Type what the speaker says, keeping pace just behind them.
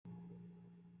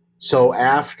So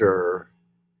after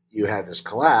you had this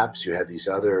collapse, you had these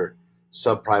other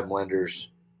subprime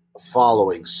lenders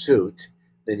following suit.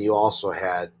 Then you also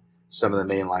had some of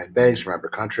the mainline banks. Remember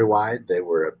Countrywide? They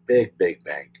were a big, big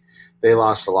bank. They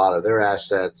lost a lot of their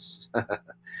assets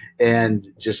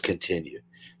and just continued.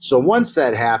 So once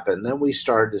that happened, then we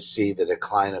started to see the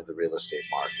decline of the real estate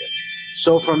market.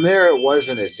 So from there, it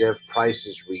wasn't as if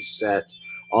prices reset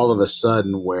all of a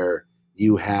sudden where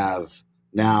you have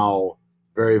now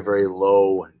very, very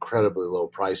low, incredibly low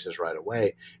prices right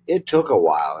away. It took a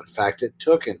while. In fact, it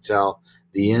took until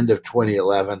the end of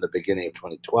 2011, the beginning of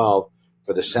 2012,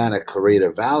 for the Santa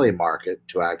Clarita Valley market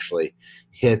to actually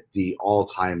hit the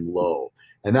all-time low.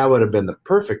 And that would have been the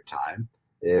perfect time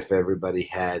if everybody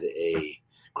had a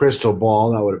crystal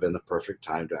ball. That would have been the perfect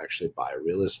time to actually buy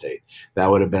real estate.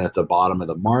 That would have been at the bottom of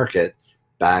the market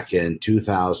back in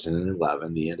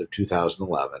 2011, the end of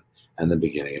 2011, and the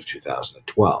beginning of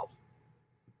 2012.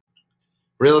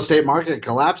 Real estate market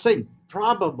collapsing?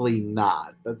 Probably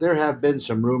not, but there have been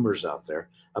some rumors out there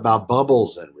about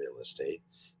bubbles in real estate,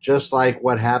 just like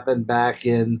what happened back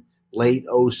in late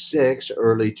 06,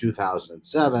 early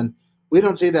 2007. We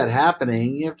don't see that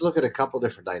happening. You have to look at a couple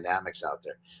different dynamics out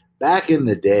there. Back in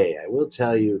the day, I will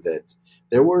tell you that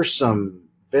there were some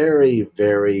very,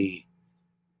 very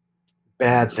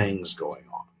bad things going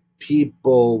on.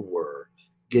 People were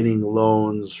getting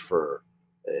loans for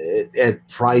at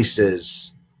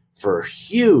prices for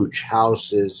huge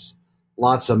houses,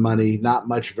 lots of money, not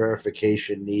much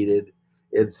verification needed.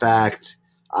 In fact,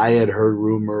 I had heard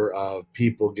rumor of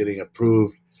people getting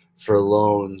approved for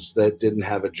loans that didn't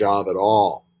have a job at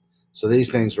all. So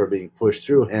these things were being pushed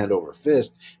through hand over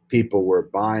fist. People were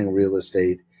buying real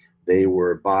estate. They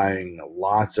were buying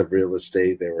lots of real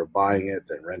estate. They were buying it,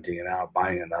 then renting it out,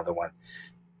 buying another one.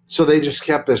 So they just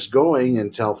kept this going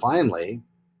until finally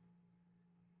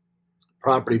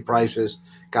property prices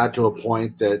got to a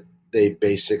point that they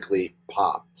basically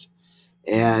popped.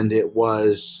 And it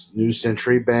was New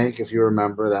Century Bank, if you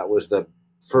remember, that was the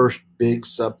first big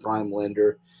subprime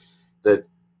lender that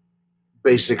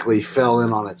basically fell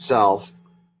in on itself.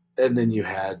 And then you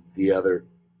had the other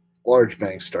large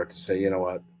banks start to say, you know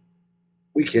what,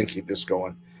 we can't keep this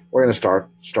going. We're going to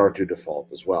start to default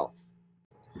as well.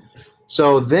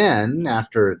 So then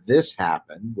after this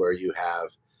happened, where you have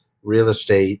real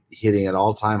estate hitting an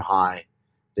all-time high,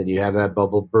 then you have that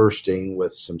bubble bursting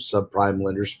with some subprime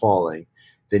lenders falling,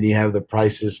 then you have the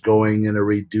prices going in a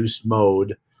reduced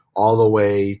mode all the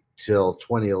way till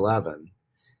 2011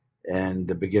 and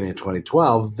the beginning of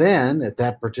 2012. Then at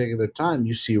that particular time,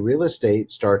 you see real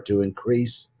estate start to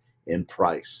increase in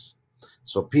price.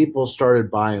 So people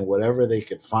started buying whatever they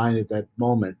could find at that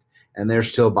moment, and they're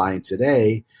still buying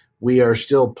today. We are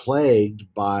still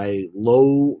plagued by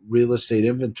low real estate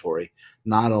inventory,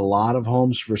 not a lot of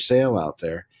homes for sale out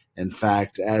there. In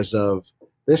fact, as of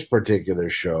this particular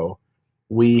show,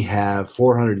 we have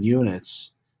 400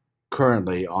 units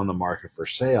currently on the market for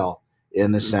sale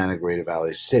in the Santa Clarita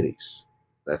Valley cities.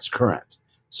 That's current.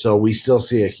 So we still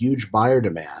see a huge buyer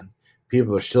demand.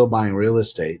 People are still buying real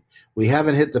estate. We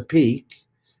haven't hit the peak.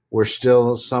 We're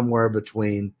still somewhere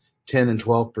between 10 and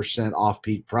 12% off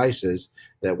peak prices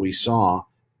that we saw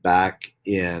back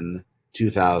in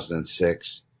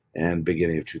 2006 and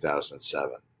beginning of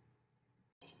 2007.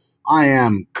 I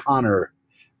am Connor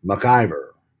McIver,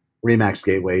 Remax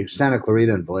Gateway, Santa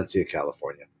Clarita and Valencia,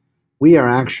 California. We are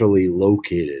actually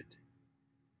located,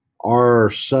 our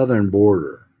southern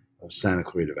border of Santa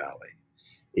Clarita Valley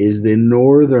is the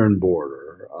northern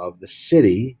border of the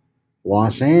city,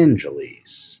 Los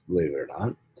Angeles, believe it or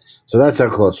not. So that's how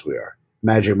close we are.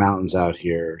 Magic Mountain's out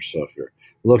here. So if you're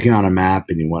looking on a map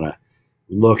and you want to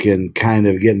look and kind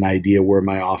of get an idea where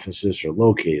my offices are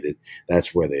located,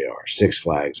 that's where they are. Six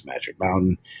Flags Magic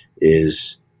Mountain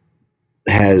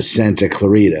has Santa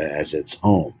Clarita as its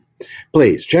home.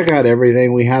 Please check out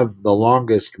everything. We have the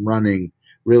longest running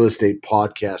real estate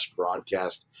podcast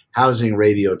broadcast,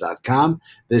 housingradio.com.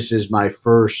 This is my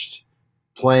first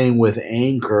playing with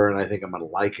Anchor, and I think I'm going to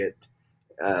like it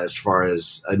as far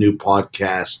as a new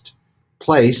podcast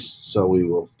place, so we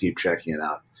will keep checking it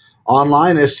out.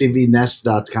 Online,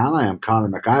 stvnest.com. I am Connor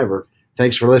McIver.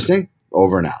 Thanks for listening.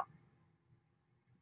 Over and out.